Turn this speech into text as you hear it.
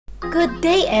Good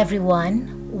day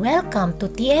everyone! Welcome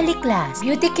to TLE class,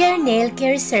 Beauty Care Nail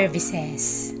Care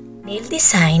Services. Nail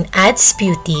design adds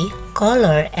beauty,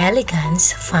 color,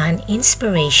 elegance, fun,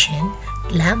 inspiration,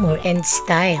 glamour, and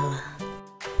style.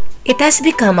 It has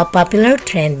become a popular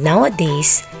trend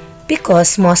nowadays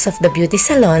because most of the beauty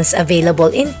salons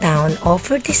available in town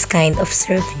offer this kind of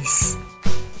service.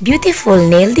 Beautiful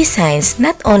nail designs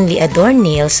not only adorn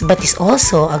nails but is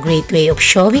also a great way of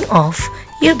showing off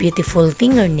your beautiful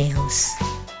fingernails.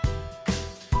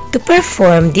 To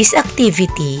perform this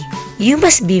activity, you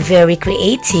must be very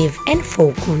creative and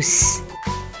focused.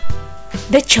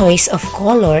 The choice of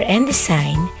color and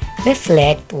design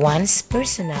reflect one's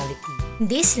personality. In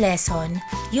this lesson,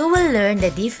 you will learn the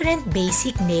different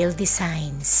basic nail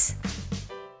designs.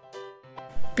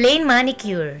 Plain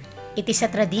manicure. It is a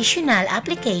traditional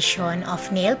application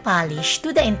of nail polish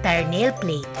to the entire nail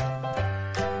plate.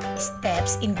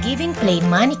 Steps in giving plain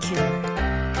manicure.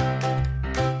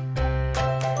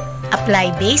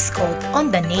 Apply base coat on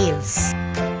the nails.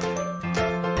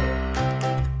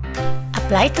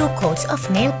 Apply 2 coats of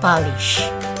nail polish.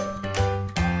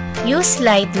 Use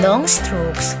light long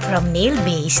strokes from nail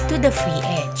base to the free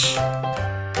edge.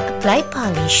 Apply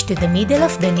polish to the middle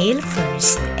of the nail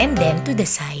first and then to the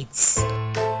sides.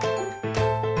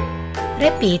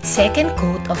 Repeat second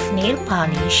coat of nail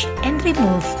polish and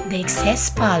remove the excess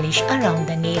polish around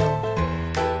the nail.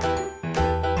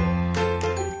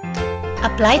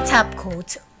 Apply top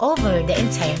coat over the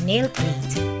entire nail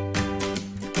plate.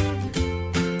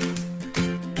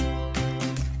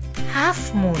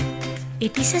 Half moon.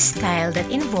 It is a style that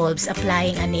involves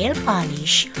applying a nail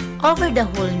polish over the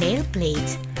whole nail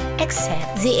plate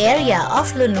except the area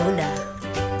of lunula.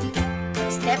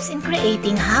 Steps in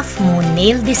creating half moon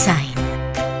nail design.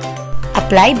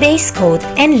 Apply base coat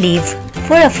and leave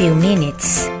for a few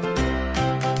minutes.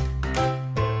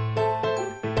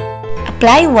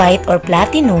 Apply white or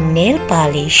platinum nail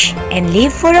polish and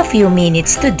leave for a few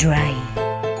minutes to dry.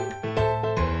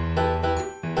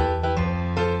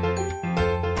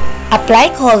 Apply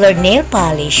colored nail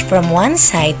polish from one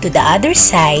side to the other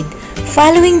side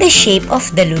following the shape of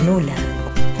the lunula.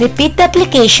 Repeat the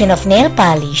application of nail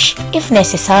polish if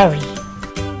necessary.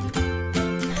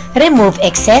 Remove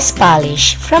excess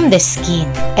polish from the skin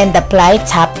and apply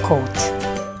top coat.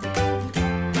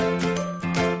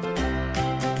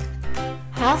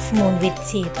 Half moon with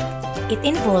tip. It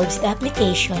involves the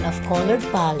application of colored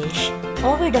polish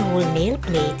over the whole nail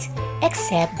plate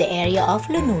except the area of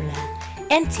lunula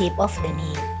and tip of the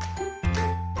nail.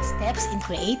 Steps in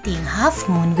creating half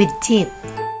moon with tip.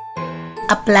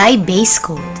 Apply base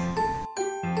coat.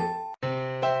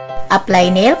 Apply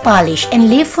nail polish and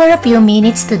leave for a few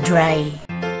minutes to dry.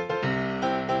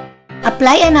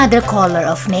 Apply another color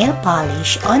of nail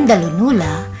polish on the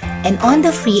lunula and on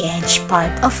the free edge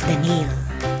part of the nail.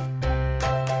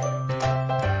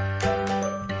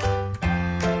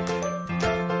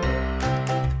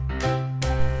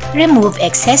 Remove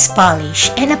excess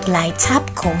polish and apply top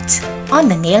coat on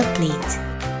the nail plate.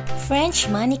 French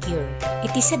manicure.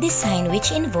 It is a design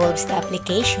which involves the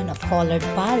application of colored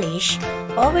polish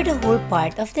over the whole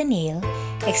part of the nail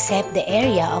except the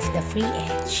area of the free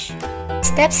edge.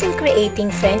 Steps in creating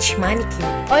French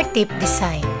manicure or tip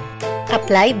design.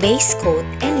 Apply base coat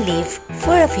and leave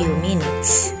for a few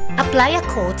minutes. Apply a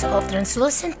coat of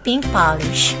translucent pink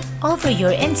polish over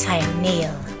your entire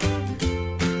nail.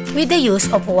 With the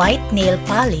use of white nail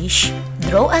polish,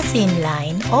 draw a thin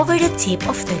line over the tip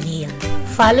of the nail,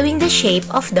 following the shape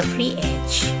of the free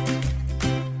edge.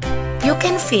 You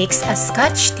can fix a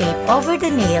scotch tape over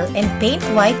the nail and paint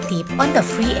white tip on the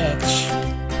free edge.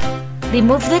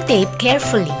 Remove the tape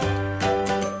carefully.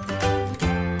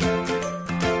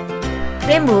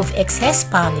 Remove excess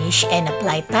polish and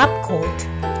apply top coat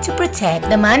to protect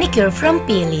the manicure from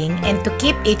peeling and to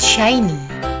keep it shiny.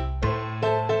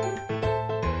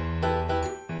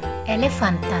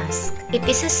 Elephant tusk. It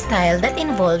is a style that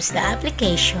involves the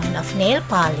application of nail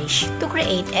polish to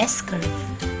create S-curve,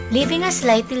 leaving a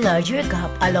slightly larger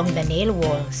gap along the nail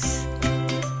walls.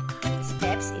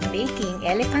 Steps in making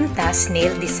elephant tusk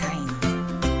nail design.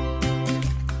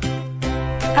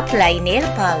 Apply nail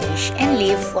polish and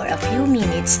leave for a few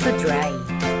minutes to dry.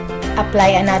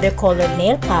 Apply another colored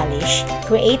nail polish,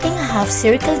 creating a half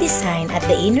circle design at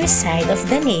the inner side of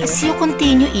the nail as you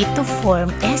continue it to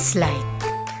form S-like.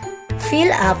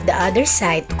 Fill up the other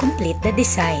side to complete the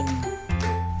design.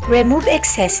 Remove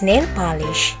excess nail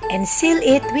polish and seal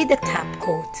it with the top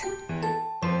coat.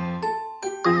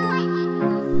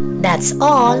 That's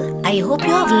all. I hope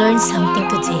you have learned something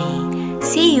today.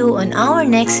 See you on our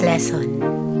next lesson.